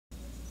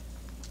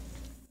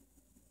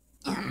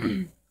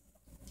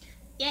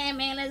Yeah,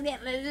 man, let's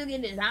just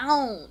get this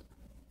on.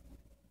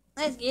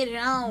 Let's get it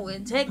on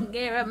with taking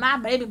care of my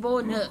baby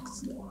boy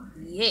Knux.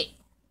 Yeah.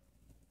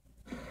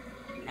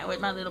 Now where's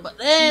my little buddy?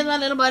 There's my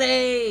little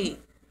buddy.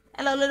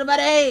 Hello, little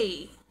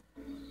buddy.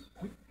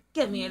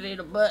 Give me a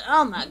little butt.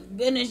 Oh my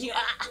goodness, you.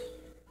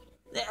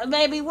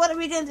 Baby, what are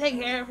we gonna take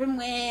care of him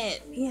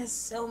with? He has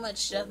so much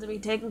stuff to be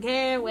taken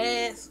care of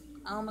with.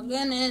 Oh my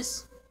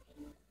goodness.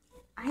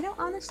 I don't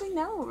honestly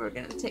know what we're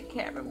gonna take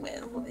care of him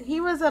with.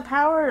 He was a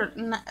power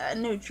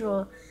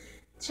neutral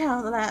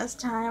child the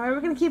last time. Are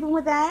we gonna keep him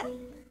with that?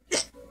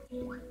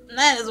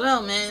 That as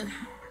well, man.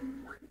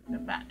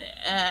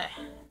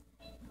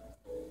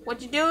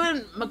 What you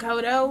doing,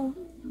 Makoto?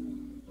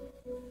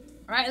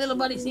 Alright, little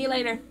buddy, see you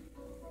later.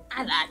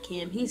 I like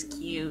him. He's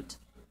cute.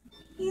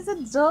 He's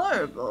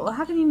adorable.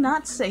 How can you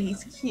not say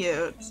he's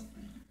cute?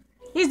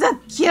 He's the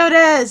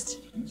cutest!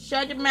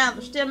 Shut your mouth.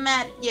 We're still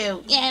mad at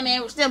you. Yeah,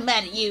 man, we're still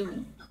mad at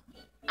you.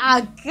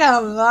 Ah, oh,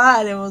 come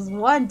on. It was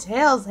one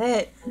tails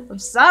hit. I'm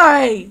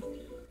sorry.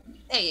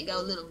 There you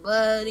go, little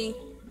buddy.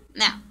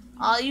 Now,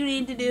 all you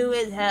need to do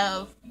is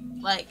have,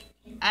 like,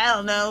 I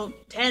don't know,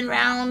 10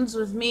 rounds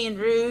with me and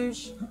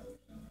Rouge.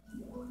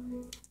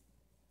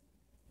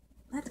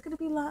 That's gonna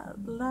be a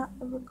lot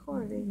of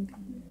recording.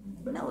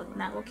 No, it's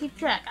not. We'll keep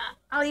track.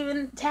 I'll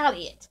even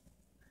tally it.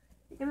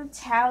 We're gonna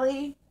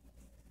tally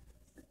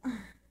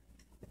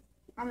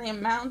on the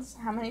amounts,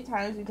 how many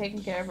times we've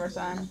taken care of our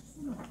son.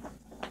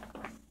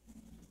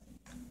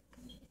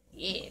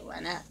 Yeah, why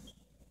not?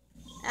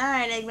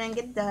 Alright, Eggman,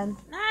 get done.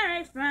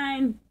 Alright,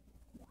 fine.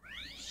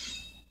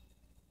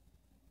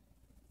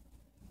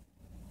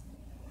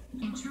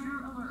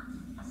 Intruder alert.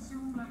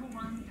 Assume level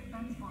 1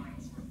 defense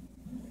lines.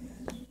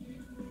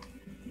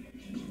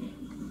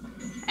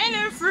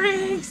 Hello,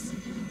 freaks!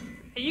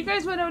 Hey, you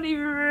guys want only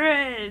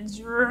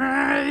reds,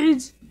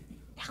 right?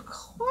 Of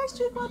course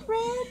we want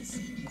reds.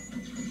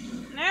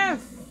 No,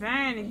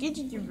 fine. I'll get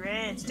you the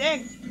reds. Got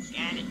it.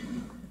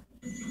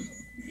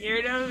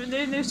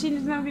 There's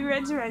not be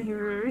reds around here,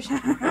 Rouge.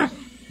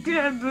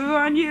 Good boo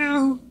on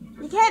you.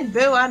 You can't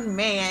boo on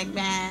me,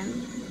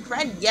 Eggman.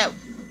 Red, yo.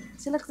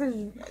 See, look,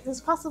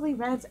 there's possibly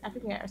reds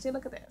everywhere. See,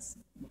 look at this.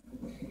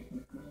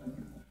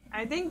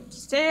 I think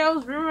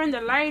Tails ruined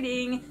the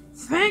lighting.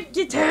 Thank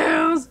you,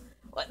 Tails.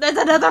 What, that's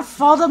another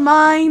fault of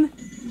mine?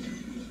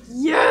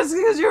 Yes,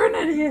 because you're an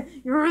idiot.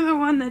 You're the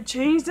one that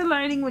changed the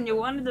lighting when you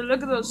wanted to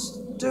look at those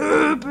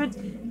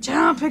stupid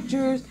child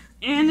pictures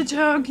in the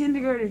child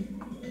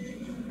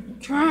kindergarten.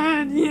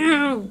 Tried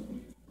you.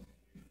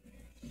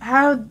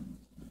 How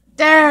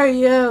dare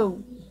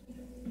you?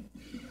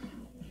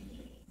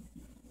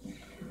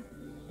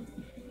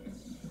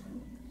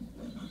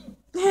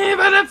 Hey,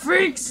 what up,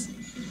 freaks?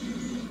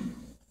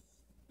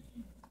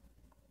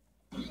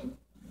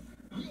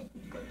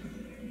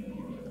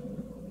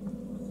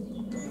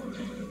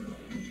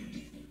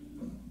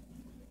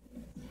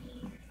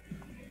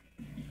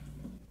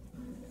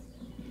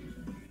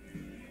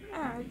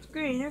 It's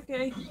green,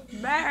 okay.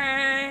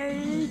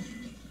 Bye!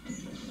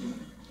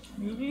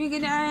 You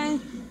get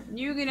on.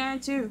 You get on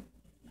too.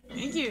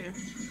 Thank you.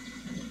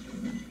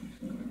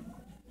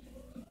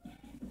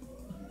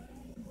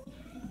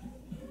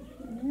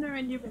 No,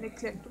 and you've been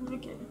accepted.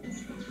 Okay.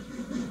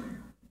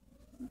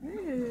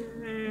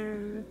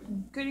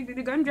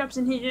 Goody gumdrops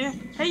in here.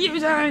 Hey,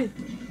 user! I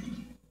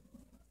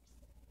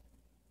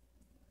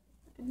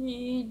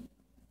need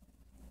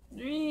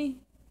 3,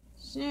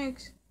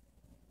 6.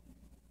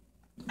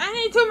 I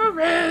need 2 more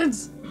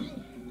reds!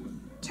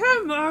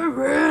 2 more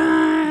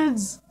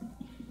reds!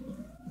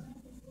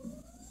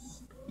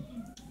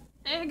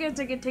 I guess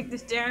I can take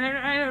this down.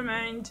 I don't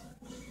mind.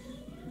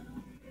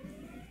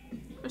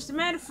 What's the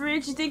matter,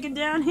 freaks? You thinking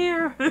down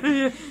here?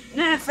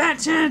 Nah, fat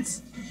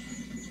chance!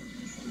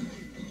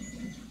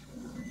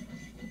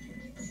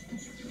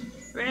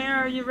 Where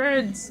are your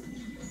reds?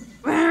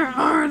 Where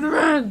are the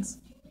reds?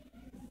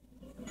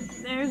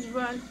 There's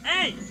one.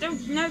 Hey!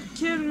 Don't not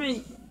kill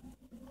me!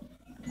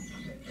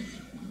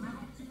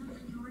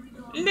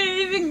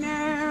 Leaving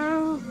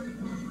now!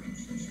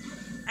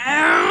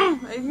 Ow!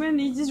 Eggman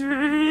needs his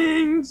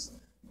rings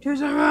to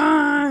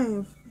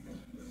survive!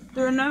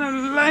 They're another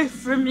life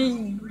for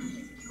me!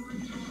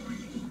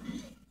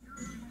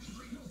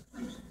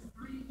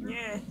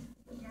 Yeah.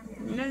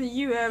 None of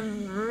you have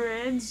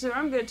reds, so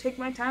I'm gonna take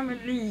my time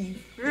and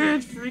leave.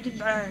 Red freaking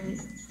bye!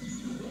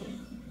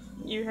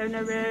 You have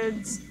no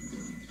reds.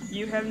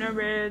 You have no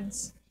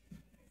reds.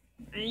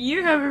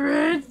 You have a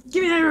red!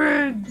 Give me that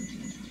red!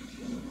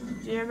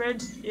 Do you have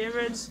reds? Do you have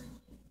reds?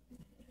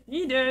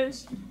 He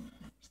does.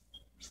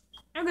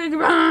 Okay,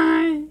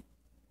 goodbye!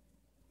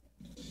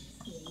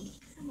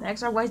 Thanks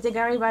for wasting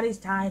everybody's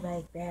time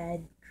like that.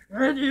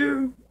 Thank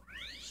you!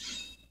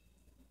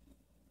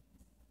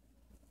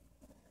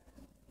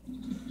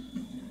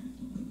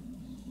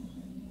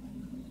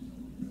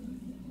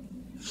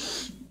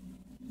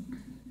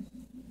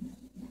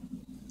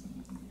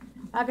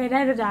 Okay,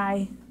 time to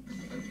die.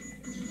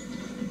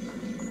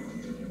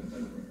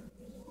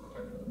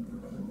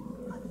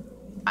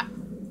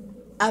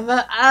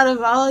 Out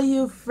of all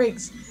you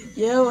freaks,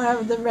 You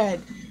have the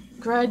red.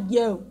 Crud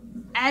yo.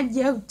 Add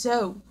yo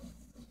toe.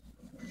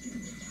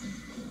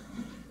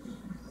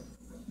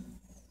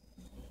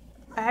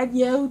 Add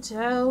yo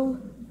toe.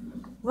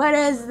 What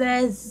is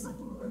this?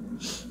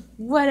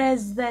 What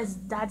is this?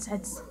 That's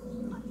it.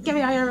 Give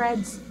me all your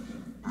reds.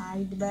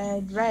 I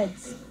demand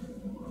reds.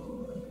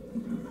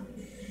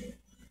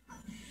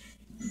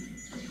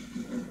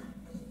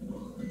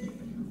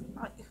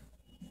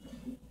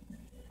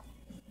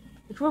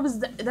 Which one was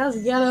that? That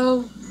was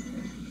yellow.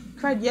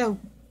 Crud yo.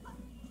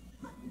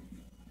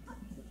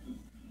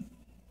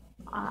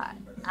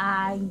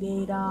 I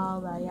need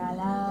all the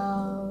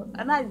yellow.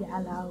 Not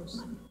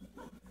yellows.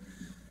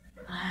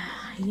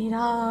 I need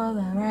all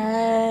the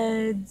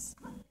reds.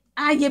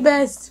 You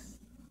missed.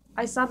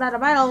 I saw that a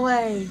mile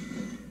away.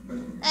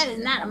 That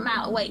is not a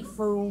mile away,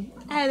 fool.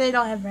 And they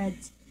don't have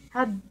reds.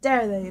 How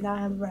dare they not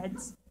have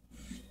reds?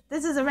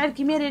 This is a red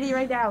community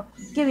right now.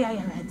 Give me all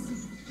your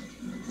reds.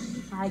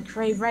 I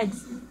crave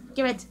reds.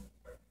 Give it.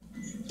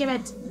 Give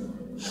it.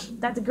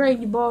 That's a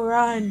great ball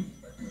run.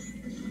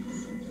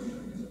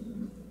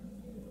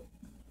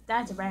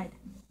 That's red.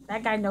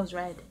 That guy knows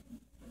red.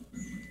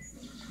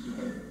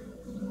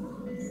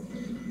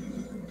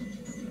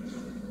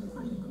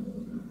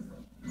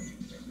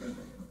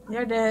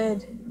 You're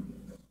dead.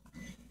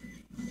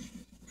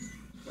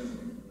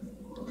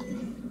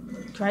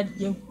 Crud,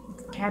 you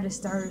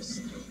canisters.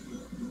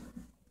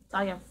 It's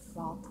all your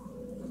fault.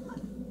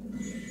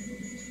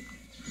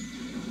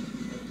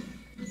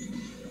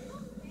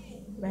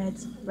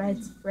 Reds,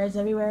 reds, reds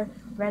everywhere.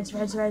 Reds,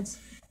 reds, reds.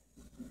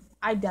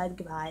 I'm done.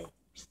 Goodbye.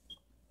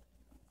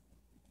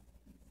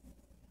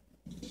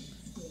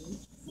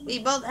 We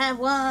both have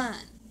one.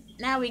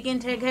 Now we can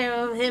take care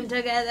of him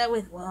together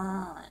with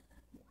one.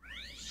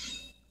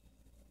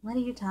 What are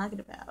you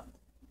talking about?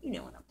 You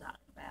know what I'm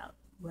talking about.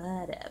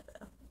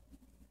 Whatever.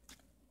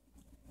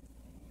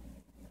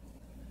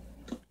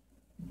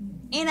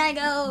 In I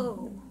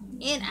go.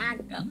 In I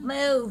go.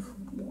 Move.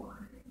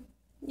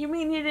 You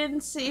mean you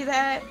didn't see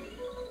that?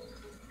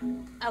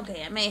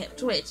 Okay, I may have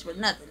twitched, but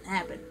nothing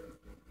happened.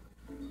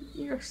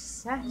 You're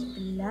such a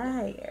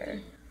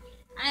liar.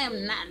 I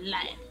am not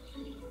lying.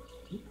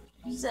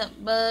 What's up,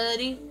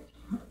 buddy?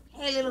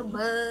 Hey, little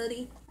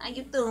buddy. How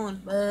you doing,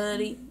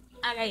 buddy?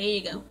 Okay, here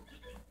you go.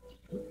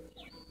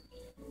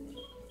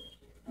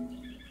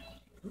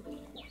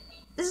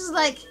 This is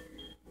like,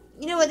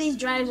 you know what these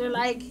drives are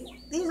like?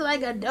 These are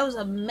like a dose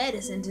of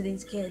medicine to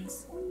these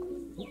kids.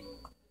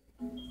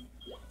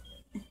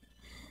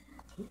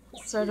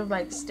 Sort of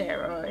like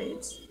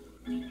steroids.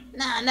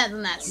 Nah,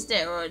 nothing like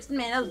steroids.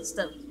 Man, those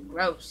stuff is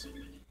gross.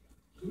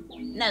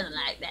 Nothing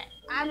like that.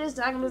 I'm just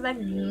talking about like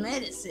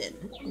medicine,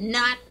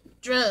 not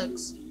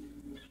drugs.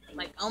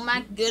 Like, oh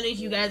my goodness,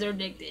 you guys are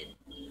addicted.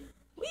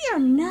 We are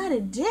not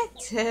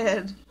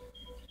addicted.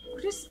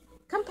 We're just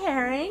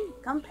comparing,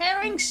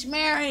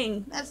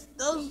 smearing.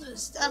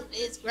 Those stuff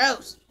is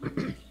gross.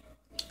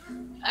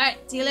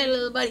 Alright, see you later,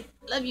 little buddy.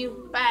 Love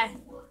you. Bye.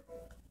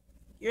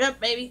 You're up,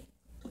 baby.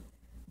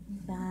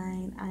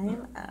 Fine, I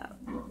am up.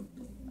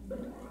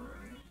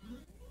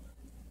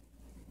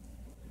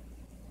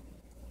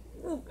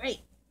 Ooh,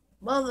 great.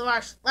 Both of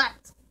our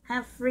slots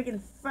have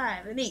freaking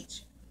 5 in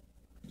each.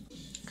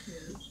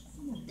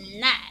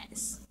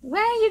 Nice.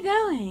 Where are you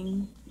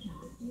going?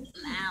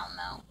 I don't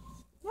know.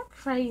 You're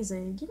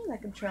crazy. Give me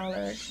that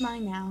controller. It's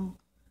mine now.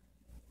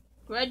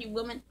 Grudge, you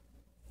woman.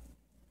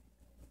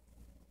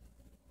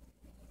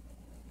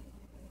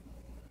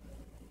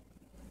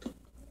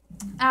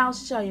 I'll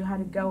show you how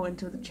to go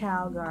into the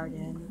child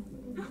garden.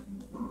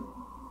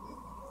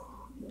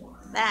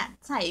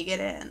 That's how you get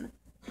in.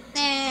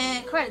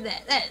 Credit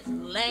that. That is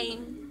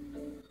lame.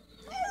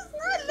 It's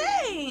not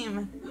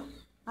lame.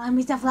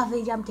 Mr.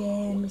 Fluffy jumped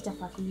in. Mr.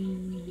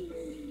 Fluffy.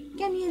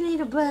 Come here,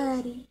 little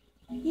buddy.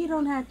 You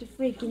don't have to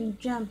freaking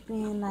jump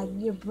in like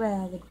your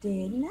brother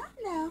did. No.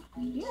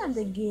 You have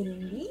to get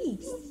in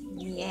these.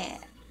 Yeah.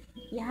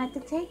 You have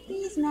to take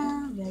these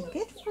now. They're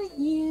good for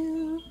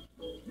you.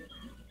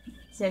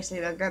 Seriously,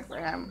 they're good for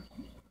him.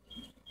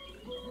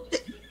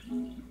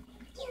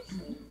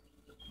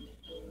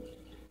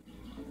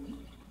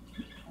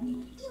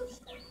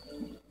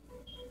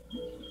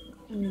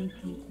 And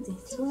take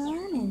this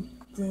one, and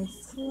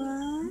this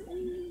one,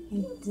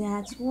 and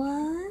that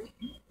one,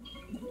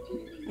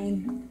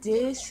 and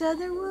this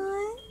other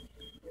one,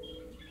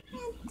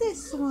 and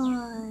this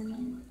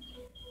one.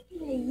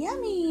 They're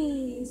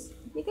yummies.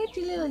 You got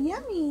your little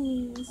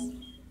yummies.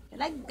 They're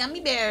like gummy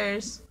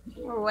bears,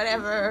 or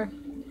whatever.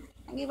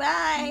 Okay,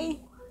 bye.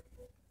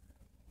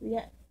 We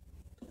got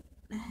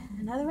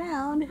another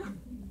round.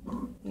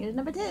 Here's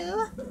number 2.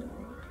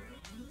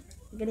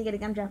 I'm gonna get a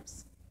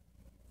gumdrops.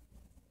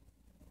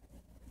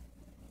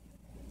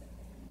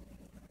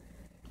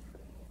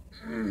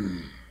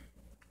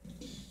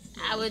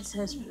 I would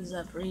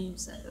supreme,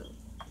 so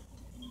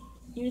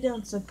you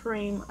don't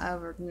supreme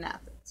over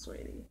nothing,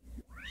 sweetie.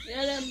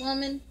 Shut up,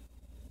 woman.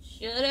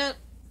 Shut up.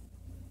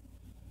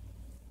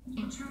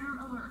 Intruder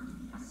alert.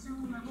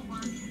 Assume level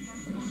 1.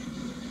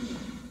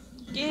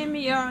 Give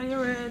me all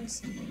your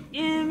reds.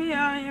 Give me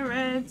all your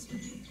reds.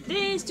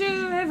 These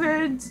two have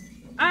reds.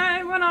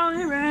 I want all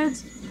your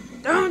reds.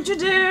 Don't you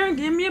dare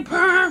give me a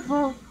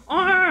purple, or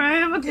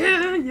I will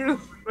kill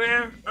you.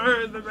 Where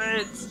are the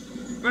reds?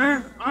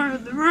 Where are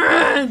the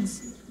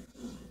reds?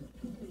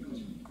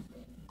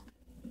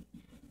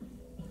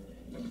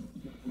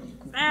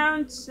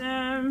 Found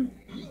some.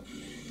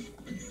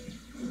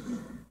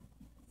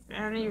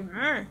 Found even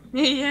more.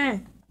 Yeah.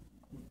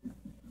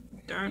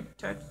 Don't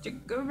touch the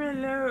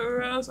gorilla,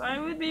 or else I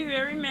would be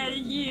very mad at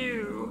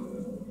you.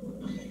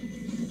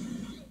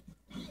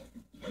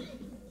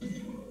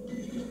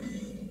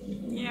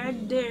 Yeah, I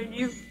dared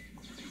you.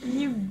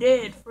 You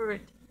dead for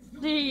it.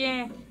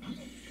 Yeah.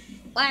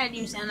 Why did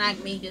you sound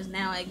like me just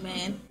now,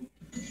 Eggman?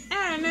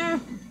 I don't know.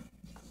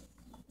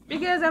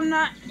 Because I'm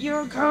not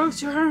your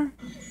culture.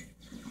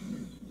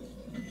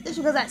 Just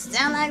because I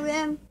sound like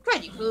them?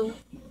 Pretty cool.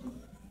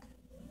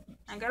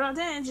 I got all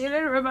 10. See you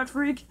later, robot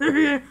freak.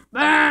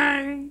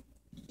 Bye.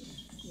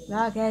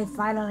 Okay,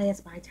 finally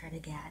it's my turn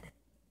again.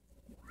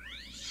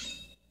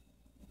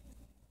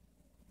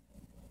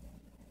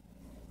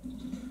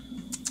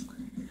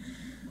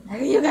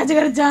 You guys are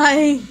gonna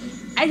die.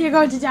 And you're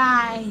going to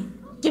die.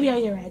 Give me all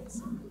your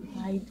reds.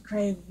 I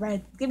crave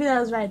red. Give me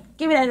those red.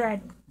 Give me that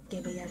red.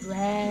 Give me that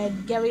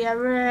red. Give me a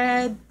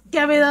red.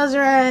 Give me those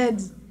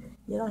reds.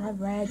 You don't have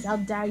reds. How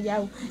dare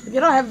you? If you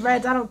don't have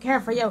reds, I don't care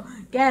for you.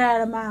 Get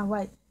out of my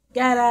way.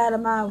 Get out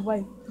of my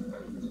way.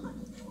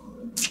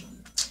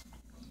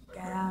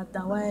 Get out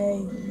the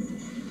way.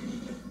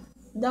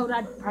 No,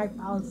 not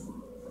purples.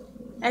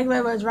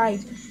 Eggman was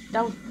right.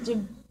 Don't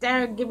you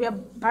dare give me a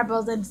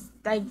purples and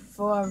stay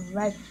for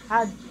red.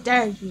 How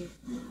dare you?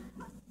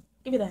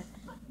 Give me that.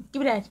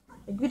 Give me that.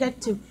 Give me that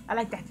too. I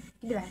like that.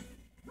 Give me that.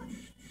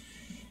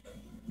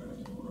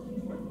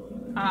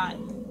 Alright.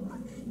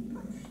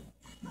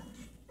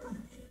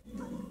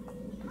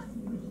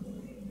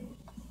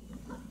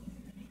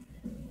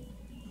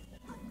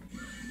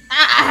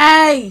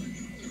 Hey!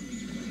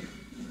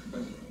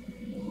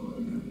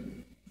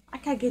 I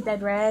can't get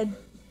that red.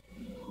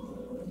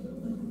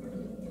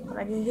 But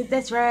I can get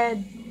this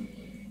red.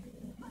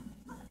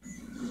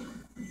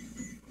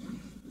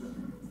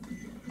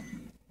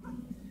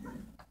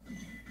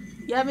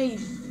 Yummy.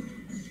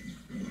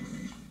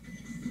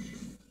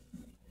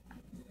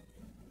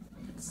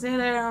 See you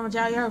later, Mama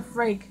Chow. You're a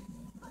freak.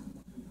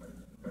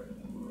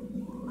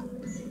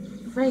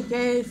 Freak,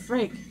 eh?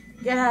 Freak.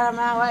 Get out of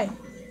my way.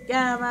 Get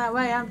out of my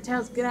way. I'm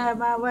Tails. Get out of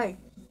my way.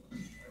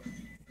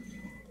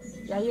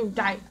 Yeah, you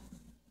die.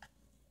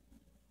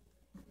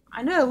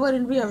 I knew it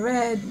wouldn't be a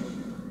red.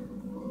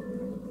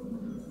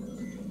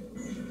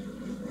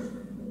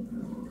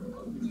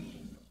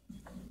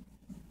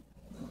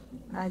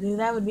 I knew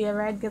that would be a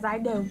red because I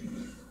knew.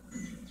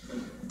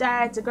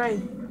 Die, it's a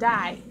great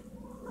die.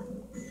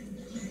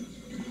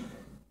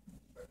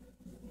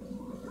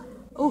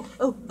 Oh,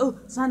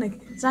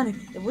 Sonic,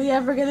 if we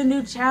ever get a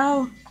new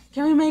Chow,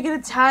 can we make it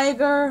a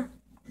tiger?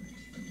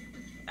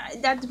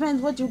 That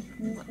depends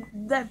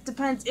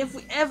depends if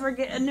we ever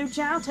get a new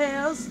Chow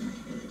Tails.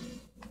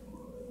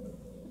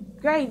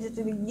 Great, it's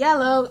in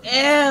yellow.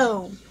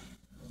 Ew.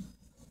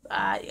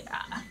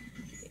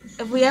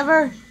 If we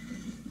ever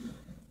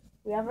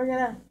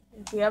get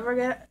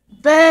a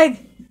big.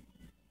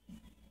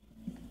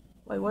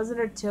 Wait, wasn't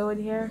there two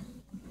in here?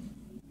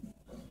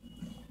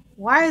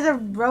 Why are there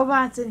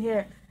robots in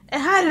here?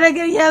 And how did I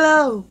get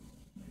yellow?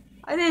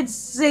 I didn't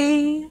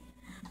see.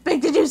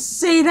 Big, did you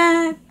see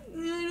that?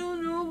 I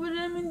don't know, but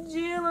I'm in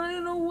jail. I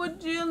don't know what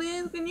jail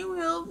is. Can you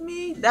help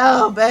me?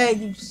 No, Big,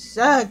 you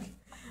suck.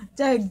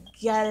 I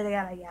got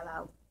a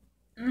yellow.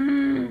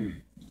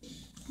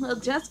 Well,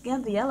 just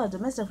give the yellow to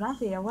Mr.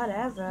 Fluffy or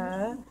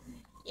whatever.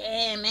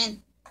 Yeah,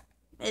 man.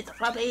 Mr.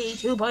 Fluffy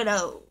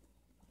 2.0.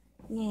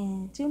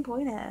 Yeah,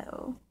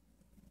 2.0.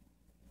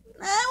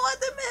 I want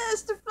the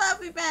Mr.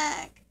 Fluffy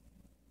back.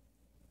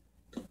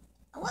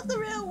 I want the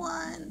real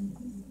one.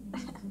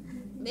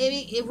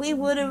 Maybe if we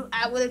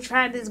I would have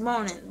tried this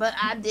morning, but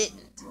I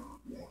didn't.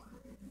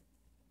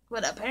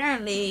 But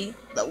apparently,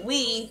 the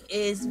Wii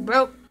is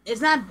broke.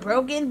 It's not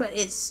broken, but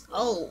it's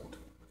old.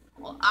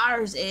 Well,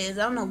 ours is.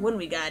 I don't know when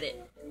we got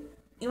it.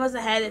 You must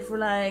have had it for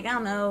like, I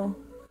don't know,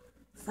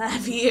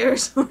 5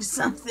 years or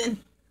something.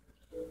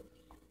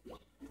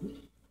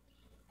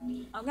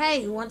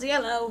 Okay, who wants a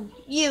yellow?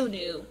 You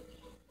do.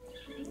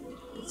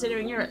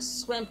 Considering you're a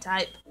swim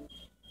type.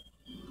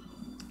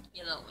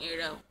 You little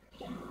weirdo.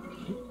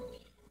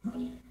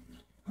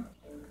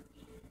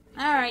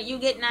 Alright, you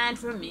get 9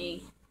 from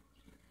me.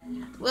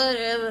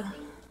 Whatever.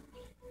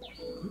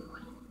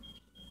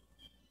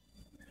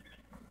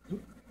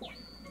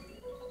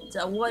 It's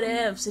a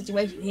what-if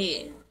situation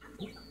here.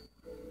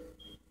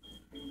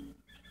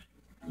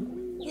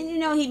 And you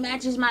know he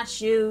matches my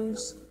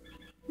shoes.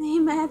 He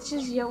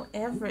matches your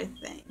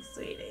everything,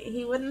 sweetie.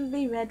 He wouldn't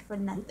be red for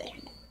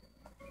nothing.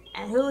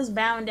 And who's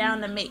bowing down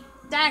to me?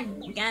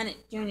 Daggone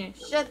it, Junior.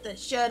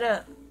 Shut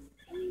up.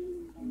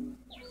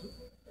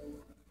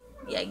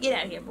 Yeah, get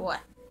out of here, boy.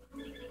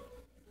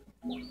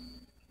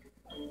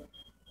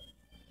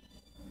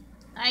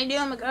 How you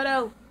doing,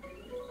 Makoto?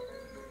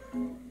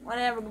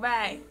 Whatever,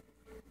 goodbye.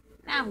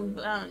 Now we've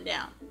gone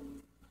down.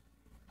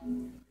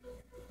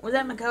 Was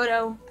that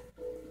Makoto?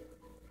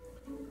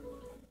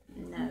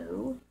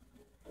 No.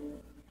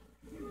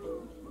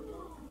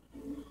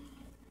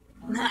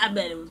 I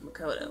bet it was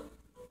Makoto.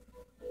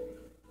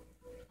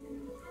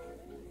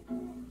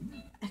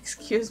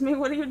 Excuse me,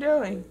 what are you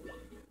doing?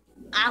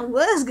 I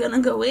was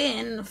gonna go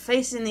in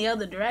facing the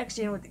other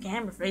direction with the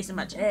camera facing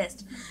my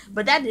chest,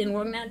 but that didn't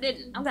work now,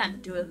 didn't it? I'm gonna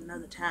do it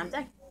another time.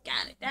 I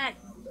got it.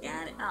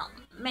 Oh,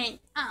 man.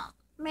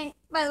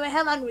 By the way,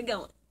 how long are we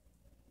going?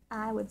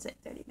 I would say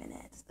 30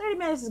 minutes. 30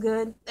 minutes is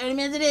good. 30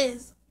 minutes it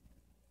is.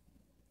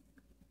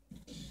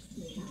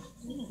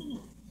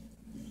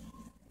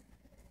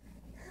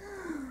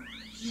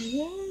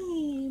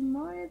 Yay,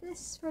 more of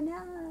this for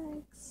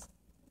Knux.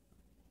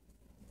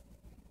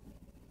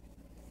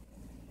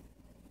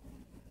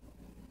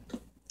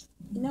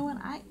 You know what,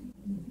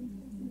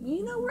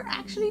 we're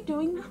actually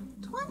doing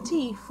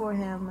 20 for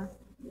him.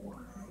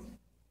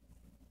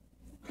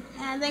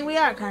 And I think we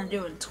are kind of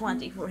doing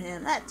 20 for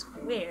him. That's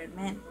weird,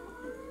 man.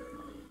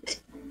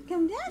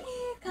 Come down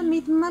here, come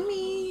meet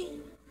mommy.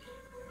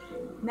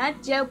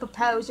 Not Joe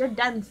propose, you're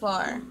done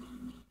for.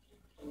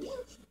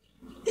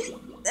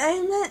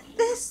 I met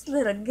this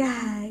little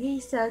guy.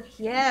 He's so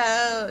cute.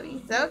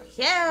 He's so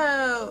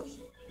cute.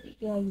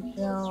 There you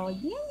go.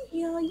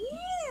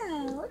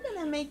 Yeah. We're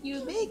gonna make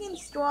you big and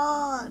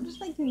strong, just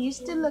like you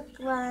used to look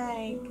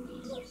like.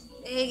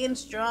 Big and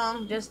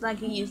strong, just like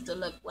you used to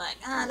look like.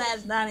 Ah,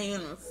 that's not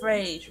even a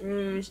phrase,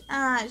 Rouge.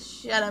 Ah,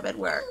 shut up, it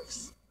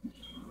works.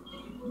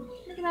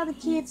 Look at all the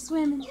kids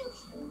swimming.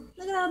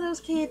 Look at all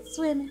those kids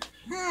swimming.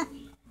 Huh?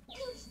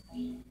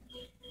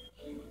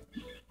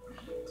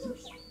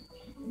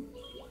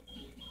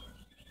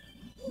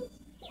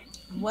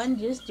 One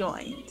just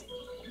joined.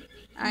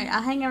 Alright,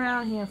 I'll hang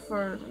around here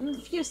for a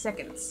few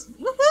seconds.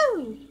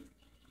 Woohoo!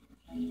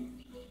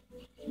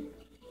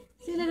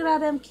 See, look at all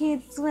them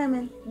kids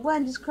swimming.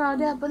 One just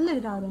crawled up, but look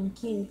at all them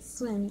kids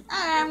swimming.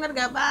 Alright, I'm gonna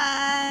go.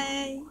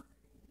 Bye!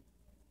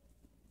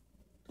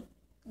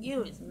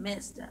 You is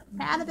messed up.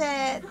 Out of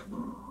bed.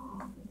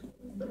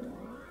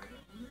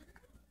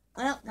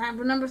 Well, time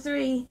for number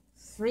 3.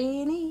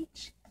 3 in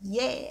each.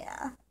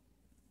 Yeah.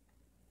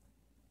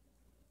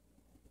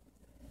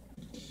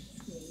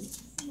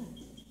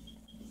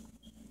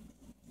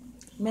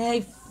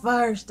 May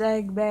 1st,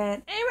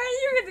 Eggman. Hey, man,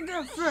 you get to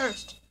go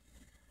first.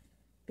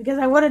 Because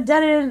I would have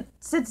done it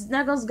since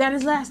Knuckles got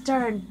his last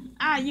turn.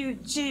 Ah, you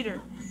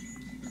cheater.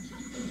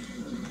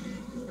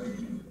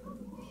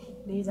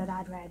 These are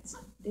not reds.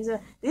 These are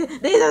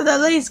the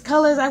least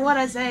colors I want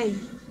to say.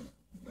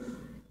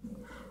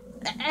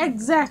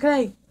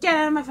 Exactly. Get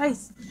out of my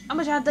face. I'm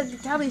gonna try to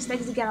tell these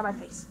things to get out of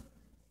my face.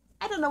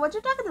 I don't know what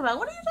you're talking about.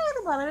 What are you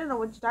talking about? I don't know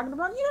what you're talking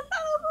about. You don't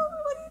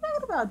know what are you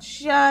talking about.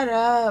 Shut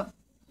up.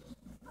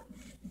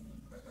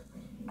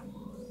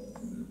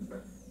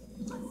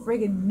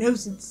 Friggin'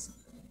 nuisance.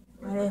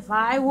 But if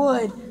I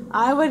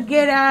would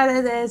get out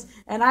of this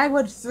and I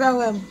would throw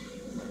him.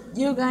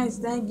 You guys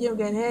think you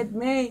can hit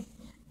me?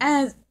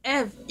 As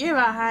if you're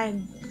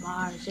behind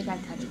bars. You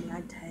gotta touch me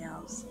on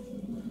tails.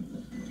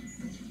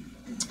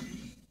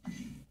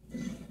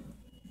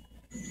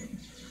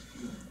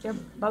 You're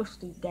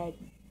mostly dead.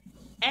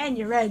 And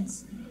your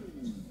reds.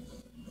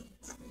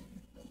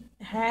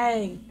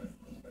 Hey.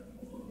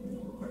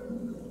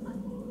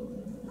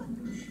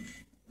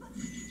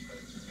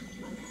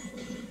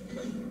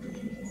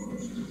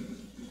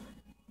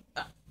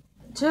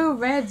 Two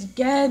reds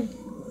again.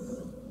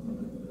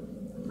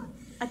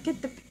 I get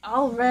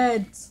all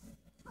reds.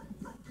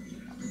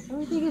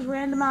 Everything is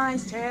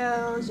randomized,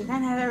 Tails. You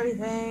can't have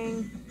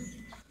everything.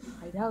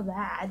 I know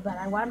that, but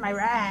I want my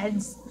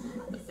reds.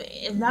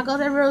 If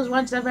Knuckles and Rose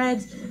wants the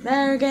reds,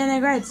 they're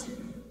getting reds.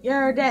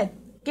 You're dead.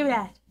 Give me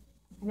that.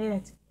 I need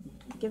it.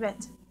 Give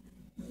it.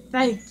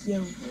 Thank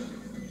you.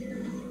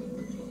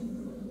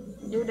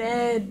 You're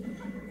dead.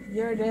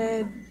 You're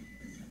dead.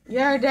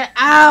 You're dead.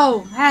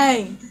 Ow!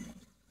 Hey!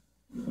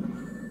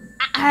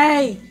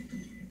 Hey!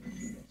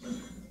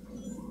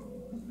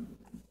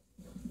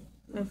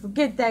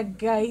 Forget that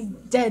guy. He's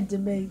dead to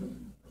me.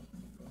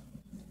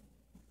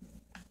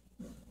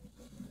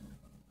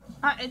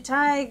 A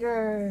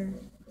tiger.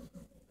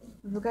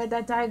 I forgot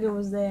that tiger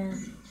was there.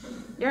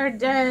 You're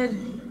dead.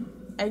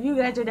 And you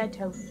guys are dead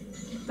too.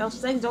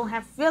 Those things don't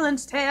have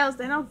feelings, Tails.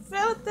 They don't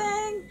feel a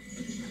thing.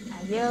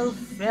 And you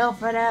feel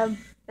for them.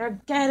 They're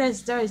dead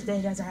as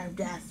Thursday deserve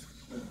death.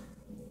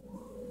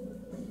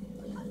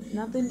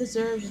 Nothing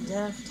deserves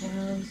death,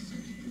 Tails.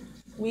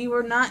 We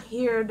were not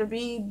here to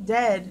be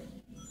dead.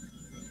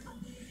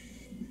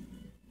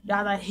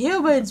 Now the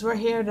humans were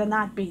here to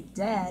not be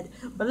dead.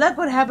 But look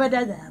what happened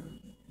to them.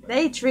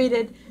 They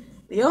treated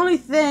the only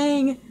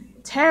thing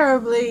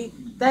terribly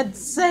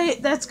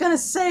that's gonna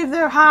save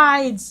their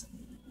hides.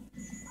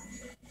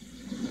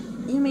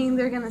 You mean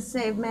they're gonna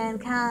save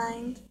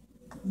mankind?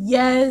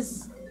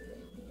 Yes.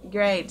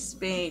 Great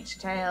speech,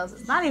 Tails.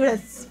 It's not even a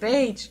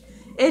speech.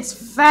 It's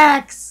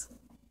facts.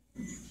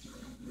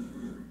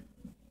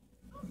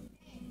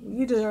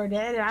 You two are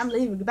dead and I'm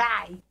leaving.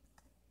 Goodbye.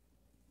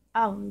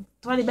 Oh,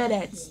 20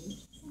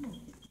 minutes.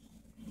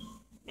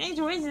 Ain't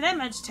wasting that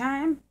much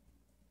time.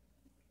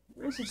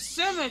 Wasted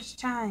so much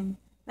time.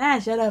 Ah,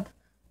 shut up.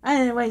 I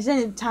didn't waste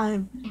any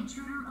time.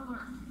 Intruder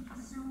alert.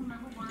 Assume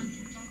level 1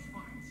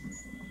 checkpoint.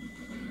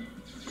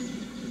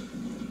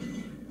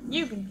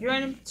 You can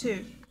join him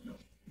too.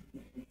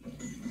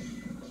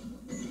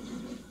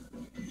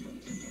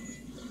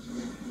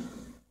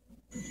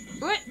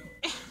 What?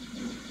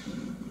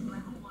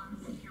 Level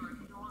 1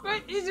 security door.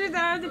 What is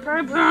without the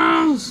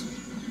purples?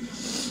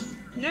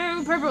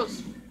 No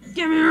purples.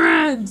 Give me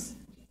reds.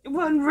 You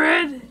want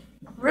red?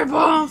 Rip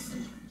off.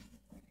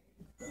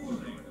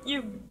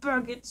 You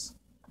buckets.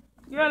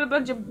 You're all a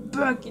bunch of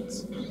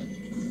buckets.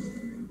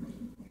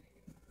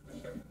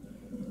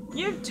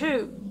 You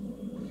too.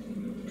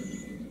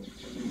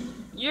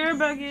 You're a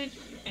bucket,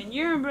 and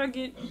you're a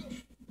bucket.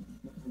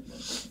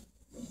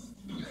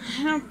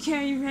 I don't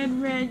care you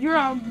had red. You're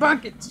all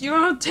buckets. You're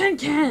all tin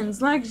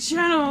cans, like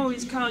Shadow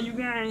always called you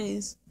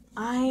guys.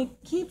 I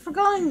keep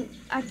forgetting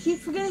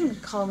to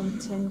call them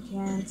tin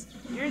cans.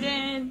 You're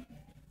dead.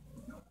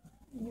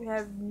 You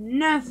have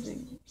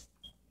nothing.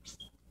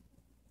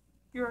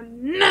 You're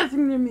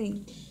nothing to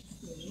me.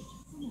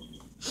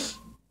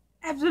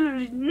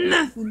 Absolutely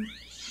nothing.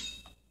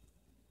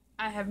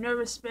 I have no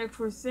respect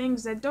for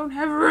things that don't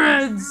have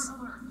reds.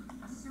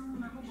 Assume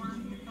level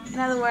 1 In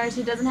other words,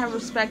 he doesn't have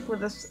respect for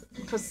the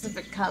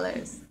specific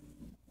colors.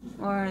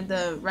 Or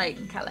the right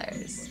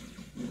colors.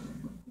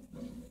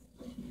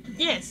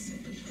 Yes.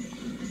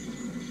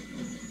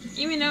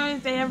 Even though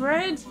if they have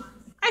red,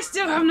 I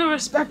still have no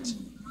respect.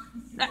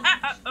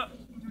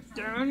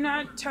 Do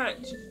not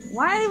touch.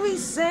 Why do we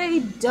say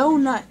do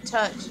not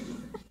touch?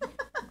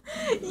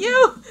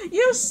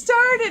 You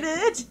started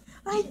it.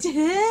 I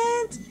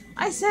didn't.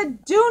 I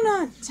said do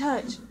not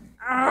touch.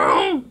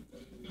 Ow!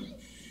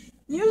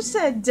 You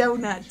said do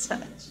not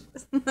touch.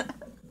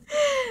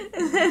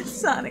 And then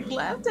Sonic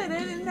laughed at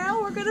it, and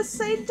now we're gonna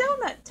say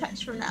donut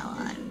touch from now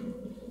on.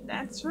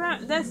 That's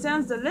right. That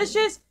sounds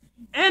delicious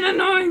and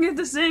annoying at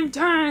the same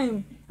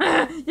time.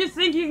 You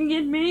think you can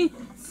get me?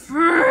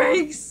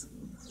 Freaks!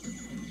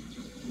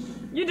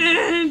 You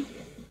did!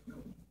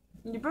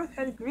 You both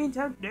had agreed.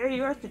 How dare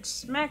you? I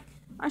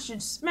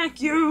should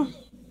smack you!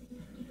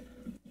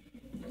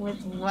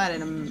 With what?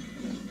 A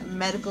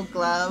medical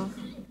glove?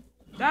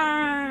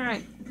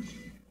 Alright.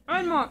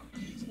 One more,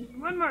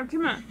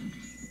 come on.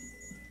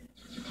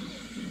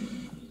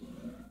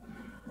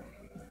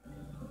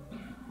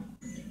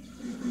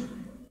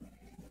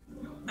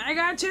 I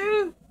got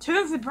two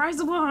for the price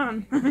of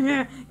one.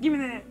 Yeah, give me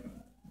that.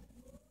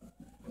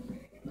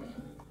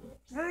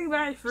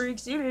 Goodbye,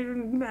 freaks. See you later.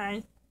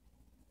 Goodbye.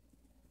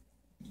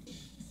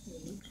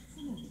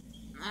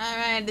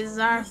 Alright, this is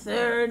our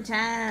third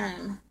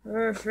time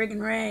for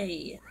friggin'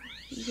 Ray.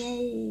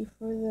 Yay,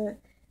 for the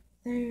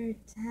third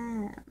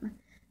time.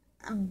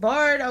 I'm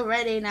bored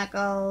already,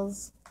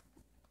 Knuckles.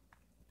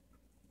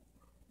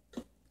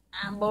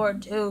 I'm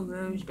bored too,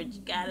 Rouge, but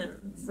you gotta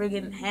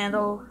friggin'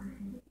 handle.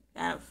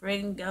 Gotta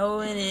friggin'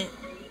 go in it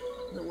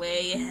the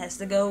way it has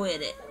to go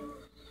in it.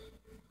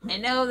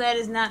 And no, that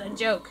is not a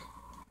joke.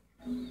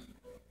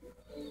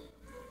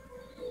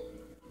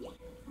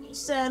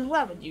 Son,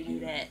 why would you do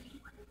that?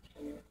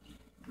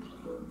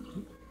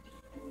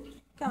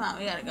 Come on,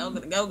 we gotta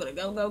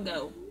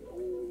go.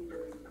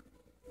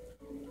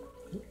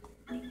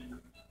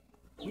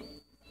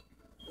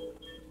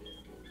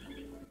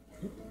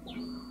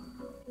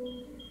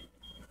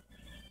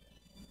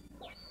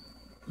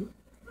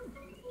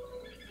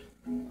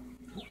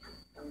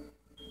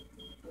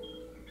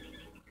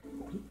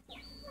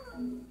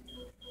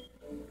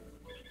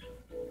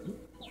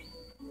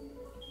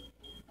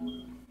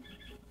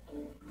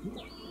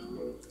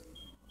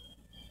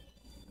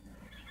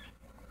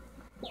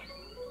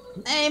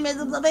 Hey,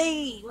 Mr.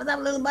 Fluffy! What's up,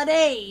 little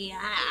buddy?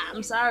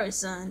 I'm sorry,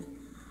 son.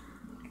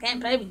 I can't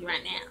play with you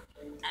right now.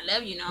 I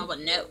love you and all, but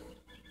no.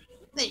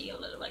 There you go,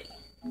 little buddy.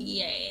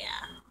 Yeah.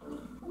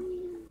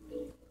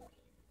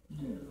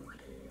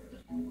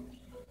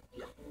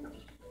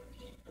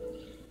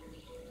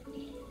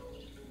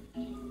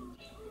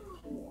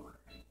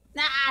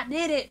 Nah, I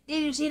did it.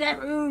 Did you see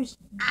that, Rouge?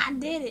 I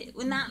did it.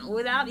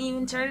 Without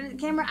even turning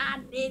the camera, I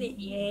did it.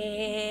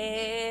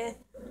 Yeah.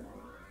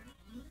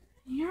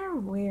 You're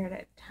weird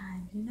at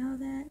times, you know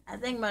that? I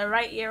think my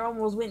right ear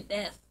almost went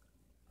deaf.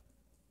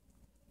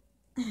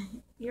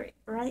 Your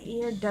right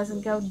ear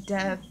doesn't go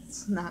deaf,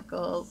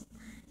 Knuckles.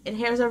 It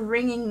hears a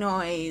ringing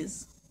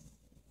noise.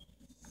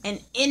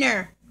 An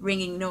inner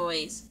ringing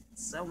noise.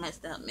 So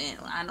messed up, man.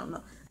 I don't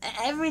know.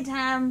 Every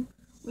time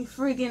we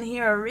freaking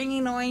hear a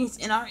ringing noise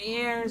in our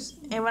ears,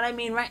 and what I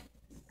mean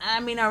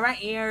our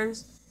right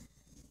ears,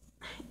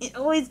 it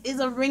always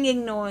is a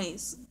ringing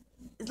noise.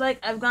 It's like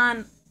I've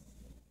gone...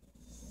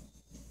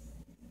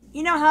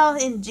 You know how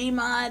in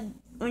Gmod,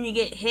 when you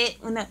get hit,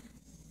 and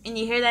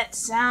you hear that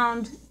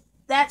sound,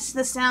 that's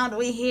the sound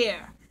we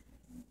hear.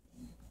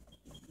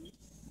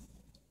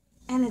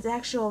 And it's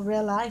actual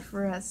real life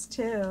for us,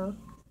 too.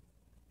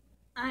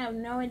 I have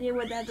no idea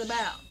what that's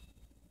about.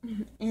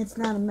 It's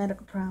not a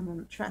medical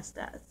problem, trust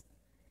us.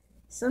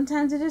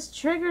 Sometimes it just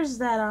triggers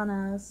that on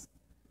us.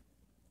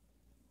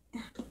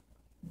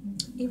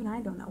 Even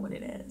I don't know what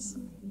it is.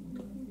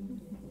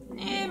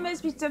 It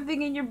must be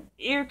something in your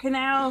ear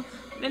canal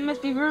that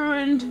must be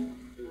ruined.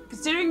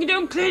 Considering you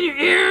don't clean your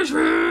ears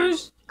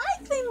first.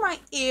 I clean my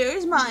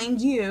ears,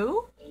 mind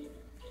you.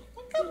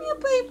 Come here,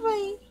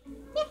 baby.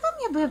 Yeah, come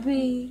here,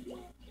 baby.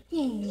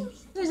 Yeah,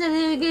 there's a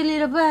really good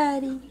little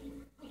buddy.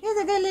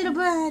 Here's a good little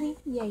buddy.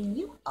 Yeah,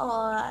 you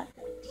are.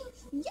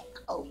 Yeah.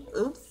 Oh,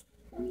 oops.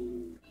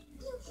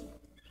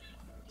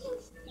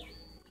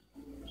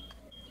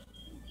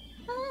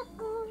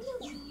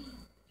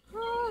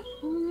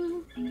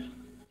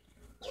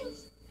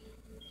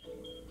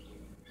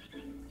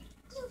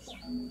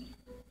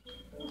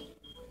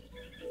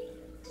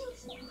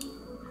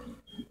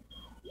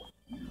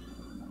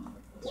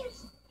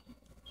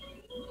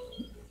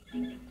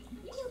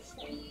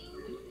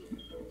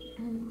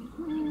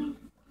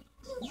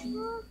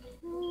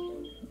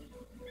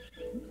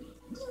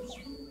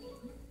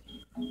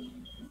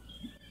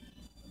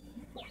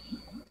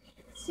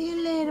 See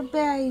you later,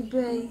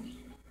 baby.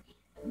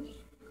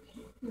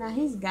 Now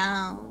he's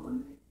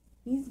gone.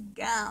 He's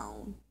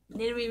gone.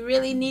 Did we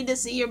really need to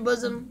see your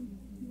bosom?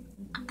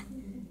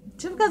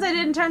 Just because I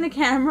didn't turn the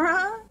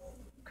camera?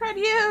 Crud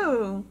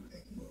you.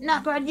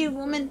 Not crud you,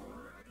 woman.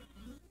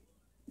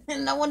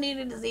 No one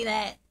needed to see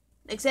that.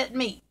 Except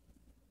me.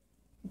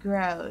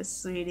 Gross,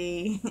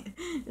 sweetie.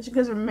 Just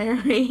because we're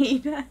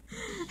married.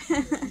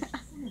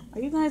 Are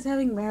you guys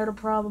having marital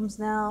problems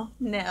now?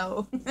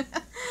 No.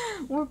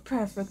 We're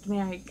perfect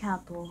married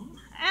couple.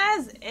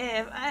 As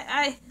if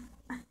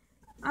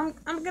I'm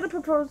gonna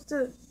propose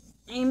to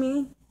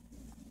Amy.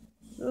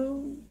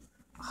 So,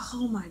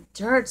 oh my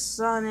dirt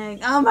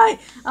Sonic. Oh my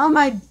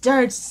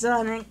dirt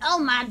Sonic. Oh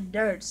my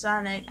dirt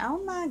Sonic.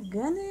 Oh my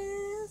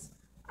goodness.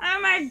 Oh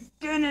my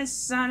goodness,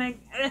 Sonic.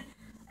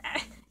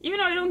 Even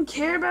though I don't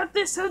care about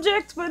this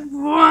subject, but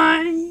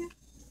why?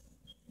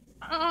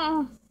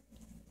 Oh.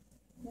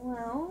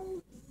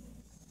 Well,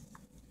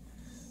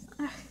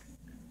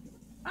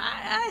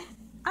 I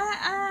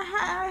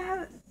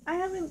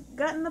haven't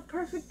gotten the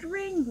perfect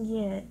ring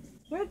yet.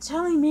 You're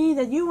telling me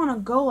that you want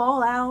to go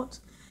all out,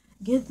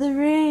 get the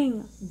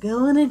ring,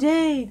 go on a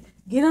date,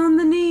 get on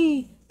the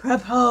knee,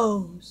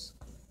 propose.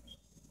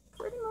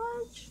 Pretty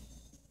much.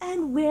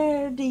 And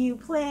where do you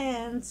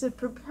plan to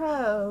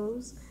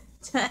propose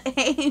to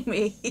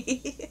Amy?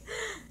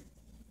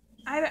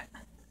 I don't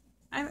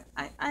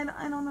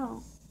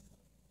know.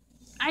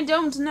 I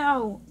don't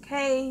know,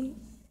 okay?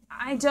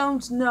 I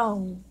don't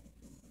know.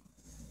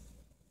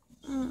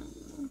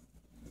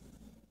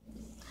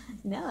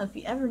 Now, if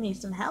you ever need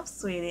some help,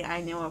 sweetie,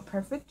 I know a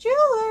perfect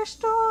jeweler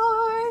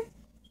store.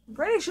 I'm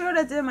pretty sure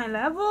that's in my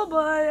level,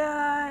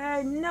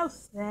 but no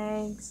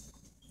thanks.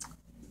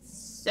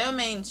 So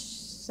mean,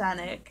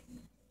 Sonic.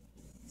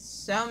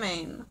 So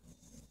mean.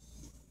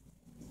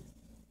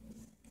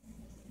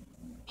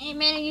 Hey,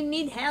 man, you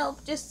need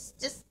help.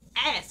 Just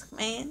ask,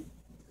 man.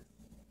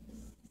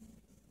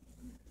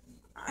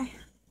 I'm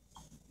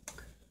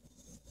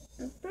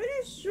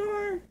pretty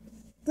sure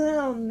that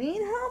I'll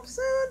need help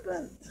soon,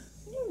 but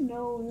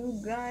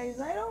you guys,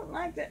 I don't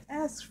like to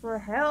ask for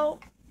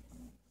help.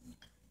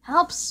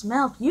 Help,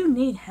 Smelt, you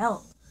need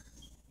help.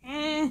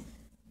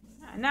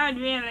 Not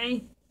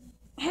really.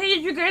 Hey,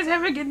 if you guys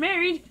ever get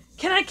married,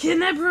 can I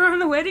kidnap her on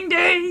the wedding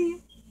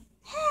day?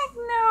 Heck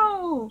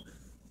no!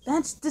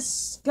 That's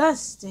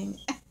disgusting.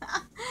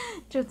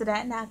 Truth to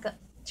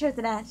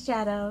that,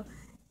 Shadow.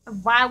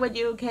 Why would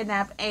you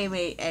kidnap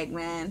Amy,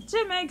 Eggman?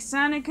 To make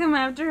Sonic come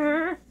after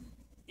her?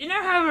 You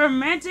know how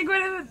romantic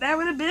that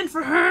would have been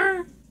for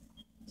her?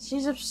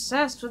 She's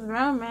obsessed with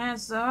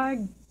romance, so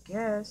I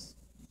guess.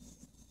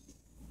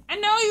 I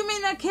know you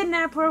mean not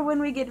kidnap her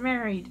when we get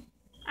married.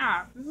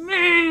 Ah,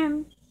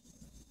 man.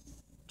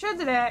 Truth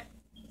to that.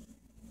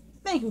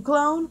 Thank you,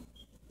 clone.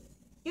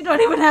 You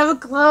don't even have a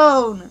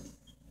clone.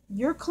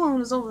 Your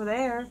clone is over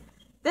there.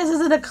 This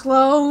isn't a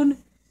clone.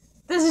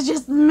 This is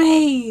just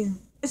me.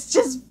 It's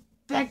just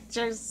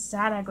pictures,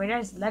 Sonic. We're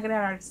just looking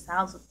at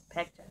ourselves with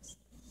pictures.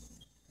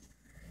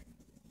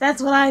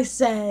 That's what I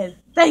said.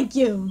 Thank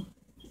you.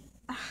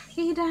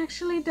 He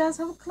actually does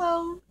have a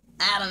clone.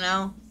 I don't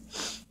know.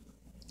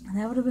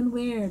 That would have been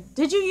weird.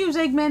 Did you use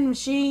Eggman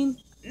machine?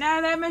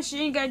 No, that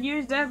machine got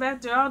used up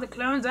after all the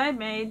clones I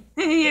made.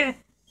 Yeah.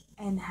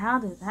 And how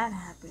did that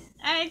happen?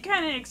 It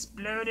kind of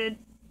exploded.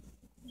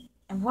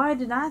 And why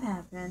did that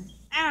happen?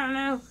 I don't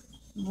know.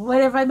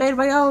 What if I made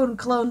my own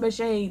clone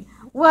machine?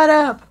 What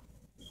up?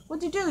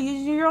 What'd you do?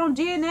 Use your own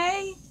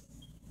DNA?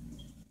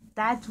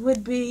 That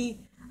would be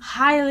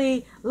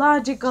highly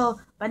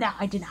logical, but no,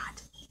 I did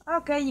not.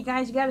 Okay, you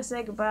guys, you gotta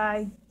say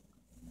goodbye.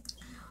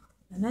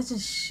 And this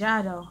is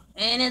Shadow.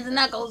 And it's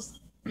Knuckles.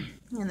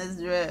 And this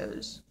is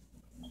Rose.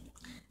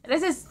 And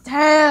this is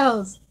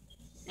Tails.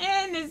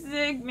 And this is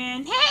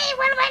Eggman. Hey,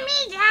 what about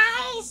me,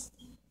 guys?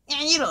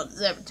 And you don't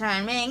deserve a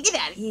turn, man. Get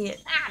out of here.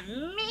 Ah,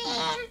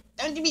 man.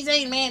 Don't you be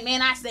saying man,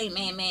 man. I say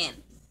man, man.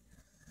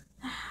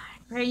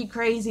 Are you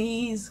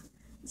crazies?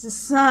 This is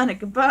Sonic.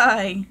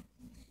 Goodbye.